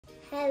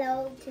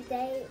Hello,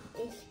 today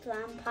is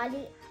slime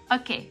party.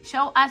 Okay,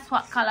 show us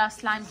what color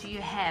slime do you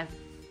have?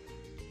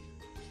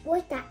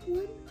 What's that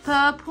one?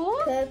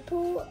 Purple,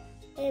 Purple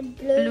and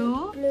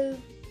blue. Blue.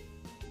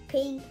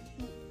 Pink,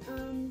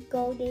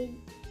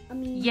 golden.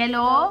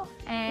 Yellow,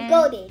 and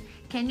golden.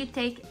 Can you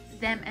take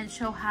them and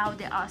show how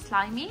they are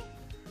slimy?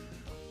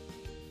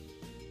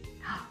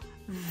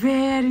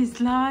 Very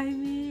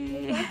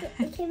slimy.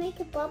 It can make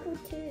a bubble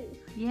too.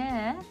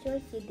 Yeah. Show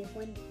you the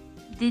one.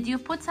 Did you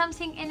put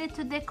something in it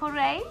to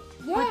decorate?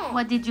 Yeah.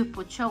 What did you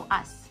put? Show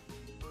us.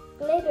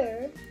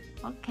 Glitter.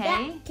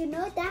 Okay. Do you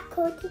know that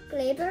called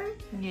glitter?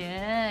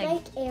 Yeah.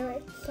 Like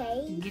Eric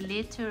said.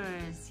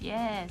 Glitters.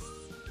 Yes.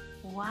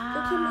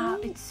 Wow.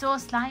 It's so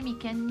slimy.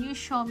 Can you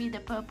show me the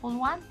purple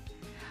one?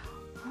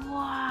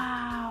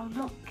 Wow.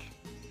 Look.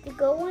 The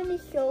gold one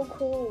is so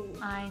cool.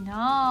 I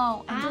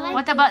know. And like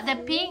what the about the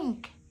color.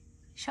 pink?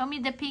 Show me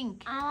the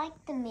pink. I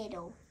like the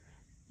middle.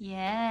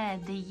 Yeah,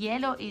 the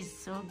yellow is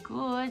so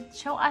good.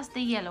 Show us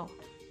the yellow.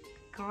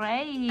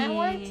 Great. I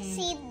want to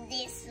see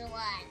this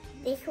one.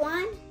 This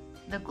one?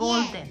 The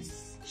golden.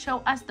 Yes. Show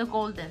us the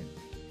golden.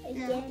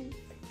 Again.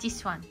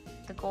 This one,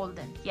 the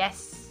golden.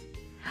 Yes.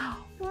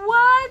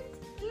 What?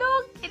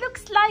 Look, it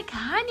looks like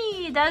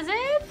honey, does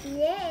it?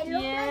 Yeah, it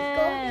looks like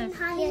golden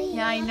honey.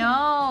 Yeah, I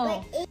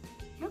know. But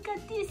Look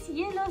at this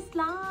yellow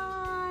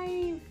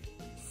slime.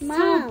 Mom,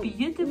 So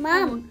beautiful.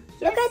 Mom,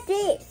 look at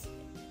this.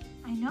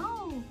 I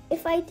know.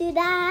 If I do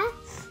that,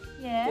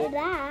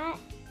 Yeah.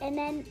 and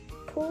then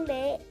pull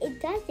it,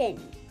 it doesn't.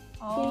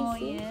 Oh,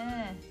 see?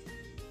 yeah.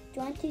 Do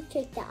you want to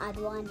check the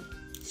other one?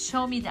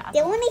 Show me the The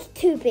other one is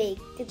too big,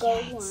 the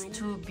gold Yeah, it's one.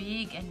 too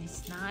big and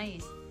it's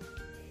nice.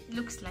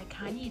 Looks like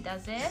honey,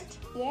 does it?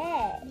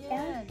 Yeah.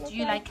 Yeah. that Do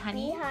you like looks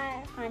honey?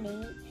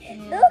 Honey.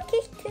 Yeah. Look,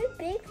 it's too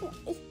big.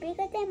 It's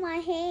bigger than my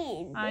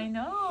hand. I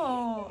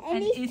know. And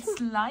And it's it's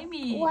too-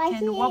 slimy. Why It is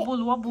can it-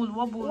 wobble, wobble,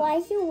 wobble. Why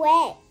is it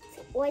wet?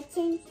 What's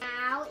in?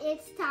 Now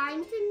it's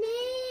time to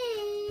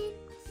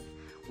mix.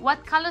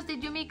 What colors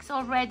did you mix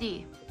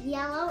already?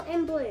 Yellow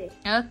and blue.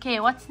 Okay,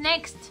 what's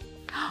next?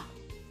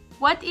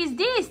 What is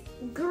this?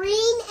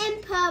 Green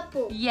and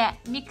purple. Yeah,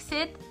 mix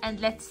it and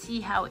let's see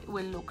how it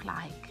will look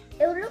like.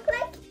 It will look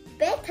like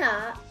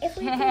better if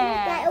we do Yeah.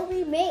 that. It will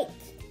be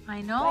mixed.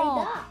 I know.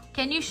 Like that.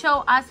 Can you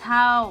show us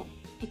how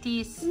it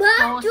is Mom,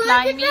 so do you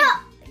want slimy?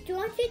 do you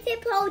want you to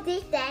pull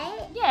this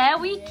day? Yeah,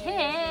 we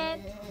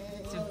can.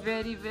 It's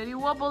very, very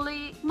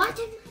wobbly.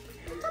 Martin,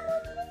 come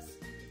on, please.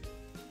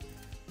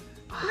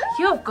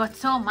 You've got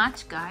so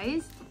much,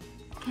 guys.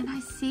 Can I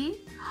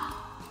see?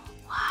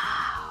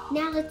 Wow.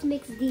 Now let's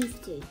mix these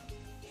two.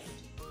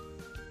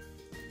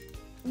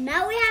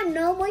 Now we have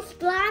no more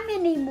slime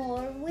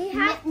anymore.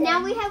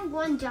 Now we have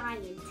one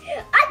giant.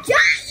 A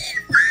giant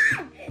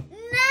one!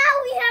 Now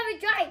we have a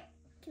giant.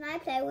 Can I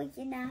play with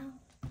you now?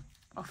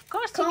 Of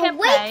course you Can't can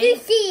wait play. to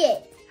see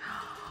it.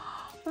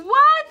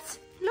 What?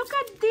 Look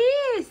at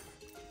this.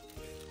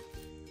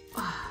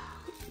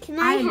 Can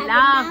I have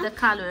love it the now?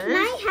 colors. Can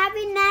I have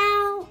it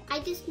now? I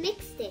just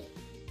mixed it.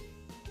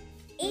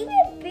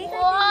 Even bigger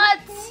What?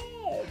 than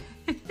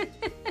my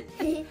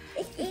head.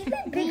 It's even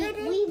bigger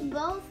than... We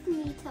both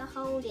need to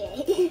hold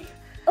it.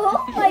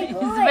 Oh my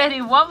god. It's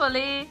very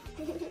wobbly.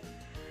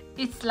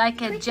 It's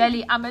like a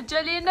jelly. I'm a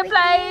jelly in the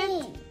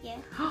plate. Yeah.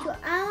 So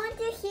I want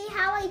to see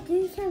how I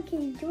do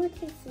something. Do you want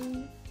to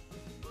see?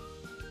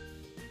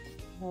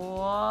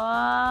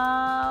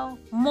 Wow.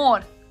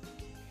 More.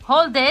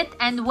 Hold it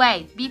and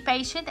wait. Be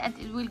patient and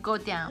it will go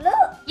down. Look.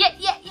 Yeah.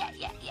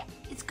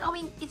 It's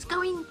going. It's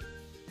going.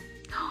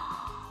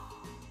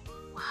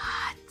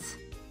 What?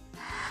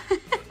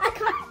 I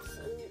can't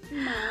see.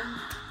 Mom.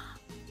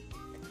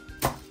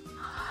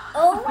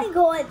 Oh my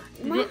god.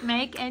 Did it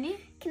make any?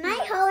 Can I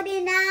hold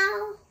it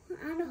now?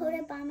 I want to hold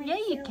it by myself.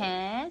 Yeah, you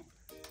can.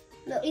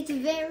 Look, it's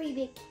very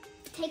big.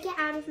 Take it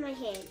out of my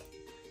hand.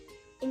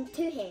 In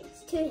two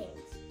hands.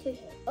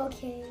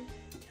 Okay.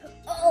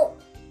 Oh!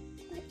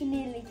 You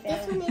nearly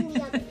fell. This one in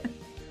the other hand.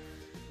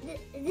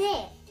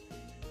 There.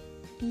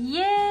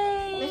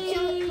 Yay! Let's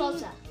show it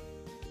closer.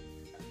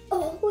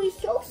 Oh,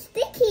 it's so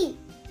sticky.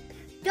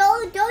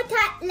 Don't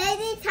let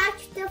it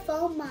touch the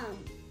phone,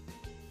 Mom.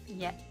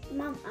 Yeah.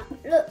 Mom,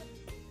 look.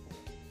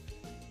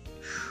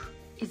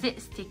 Is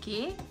it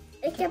sticky?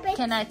 It's a bit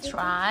Can I sticky.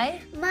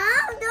 try?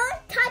 Mom, don't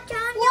touch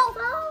on your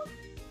phone.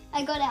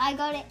 I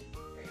got it.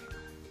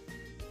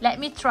 Let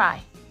me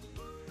try.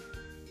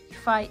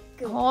 If I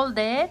hold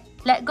it,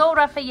 let go,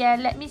 Raphael.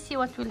 Let me see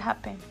what will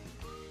happen.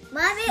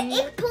 Mom,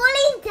 it's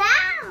pulling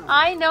down.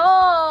 I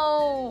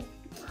know.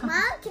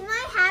 Mom, can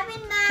I have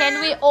it now?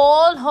 Can we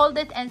all hold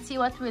it and see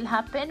what will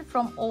happen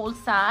from all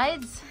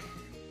sides?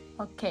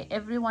 Okay,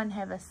 everyone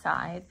have a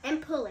side.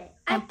 And pull it.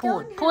 And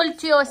pull. Pull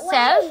to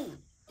yourself.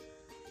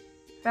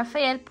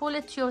 Raphael, pull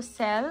it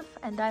yourself.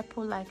 And I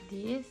pull like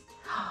this.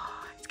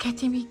 It's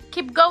getting me.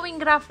 Keep going,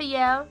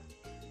 Raphael.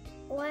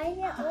 Why is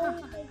it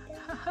always like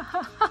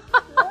that?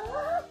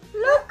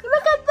 Look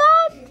at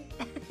that.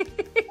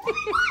 It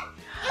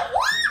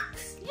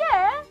works!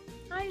 Yeah,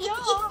 I know.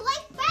 It's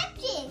like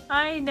magic.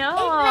 I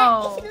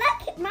know. It's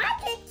like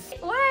magic.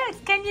 it works.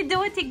 Can you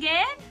do it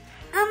again?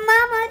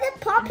 Mama, the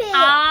puppet.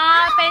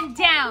 Up and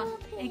down.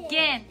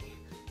 Again.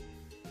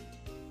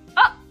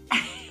 Oh.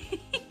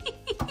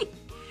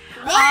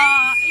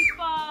 Oh, it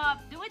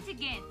popped. Do it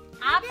again.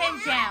 Up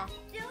and down.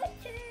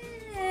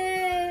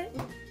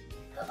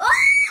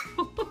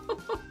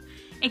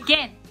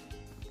 Again.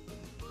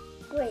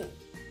 Wait.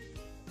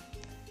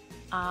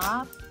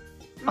 Up.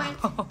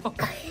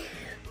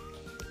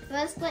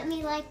 First, let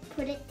me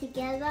put it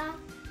together.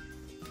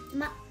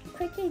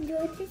 Quickly, do you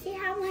want to see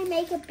how I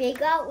make it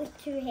bigger with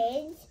 2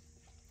 hands?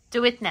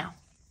 Do it now.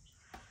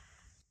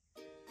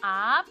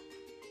 Up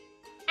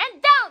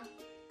and down.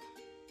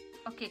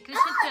 Okay,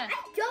 Christian turn. I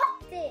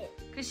dropped it.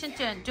 Christian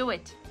turn. Do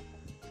it.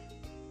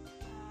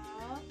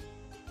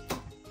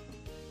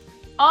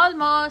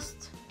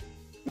 Almost.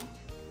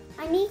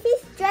 I need to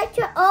stretch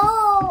it.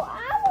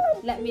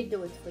 Oh, Let me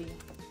do it for you.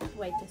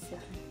 Wait a second.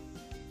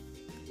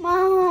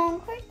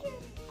 Mom, Christian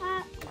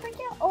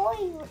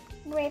always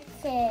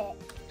rips it.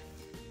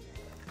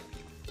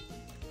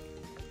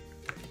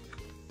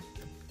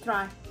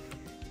 Try.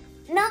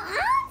 No, I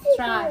have to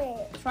do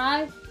it.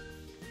 Try.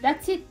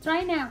 That's it.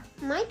 Try now.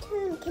 My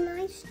turn. Can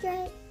I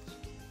stretch?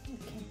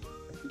 Okay.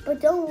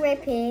 But don't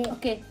rip it.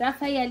 Okay,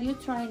 Raphael, you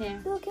try now.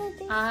 Look at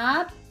this.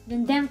 Up,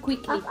 then down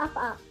quickly.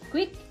 Up.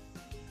 Quick.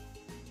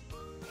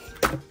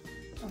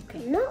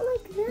 Okay. Not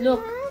like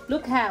that.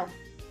 Look how.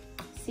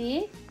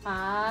 See?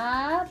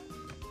 Up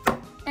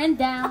and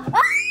down.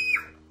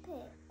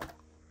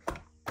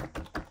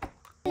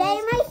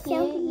 Lay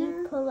myself and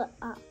you pull it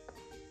up.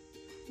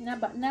 No,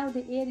 but now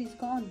the air is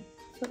gone,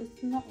 so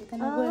it's not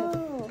gonna work.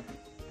 Oh.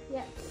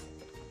 Yes.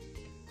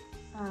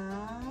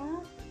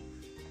 Up.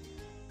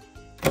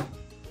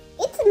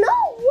 It's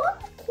not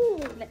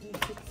working. Let me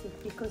fix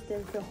it because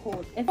there's a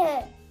hole.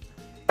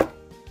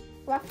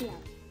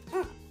 Raphael.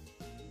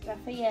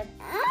 Raphael.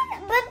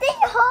 But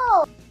this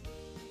hole.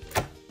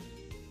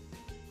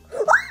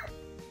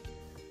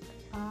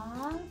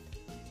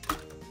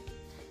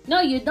 No,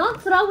 you don't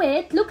throw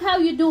it. Look how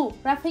you do,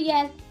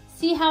 Raphael.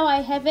 See how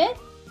I have it?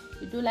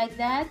 You do like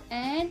that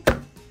and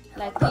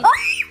like this.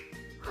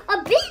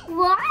 A big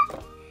one?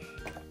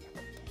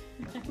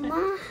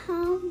 Mom.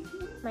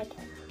 My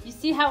turn. You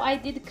see how I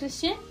did,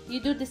 Christian? You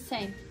do the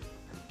same.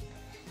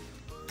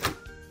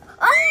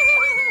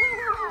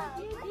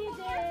 You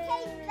did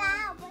it.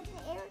 But the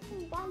air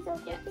came down, so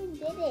Christian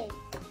did it.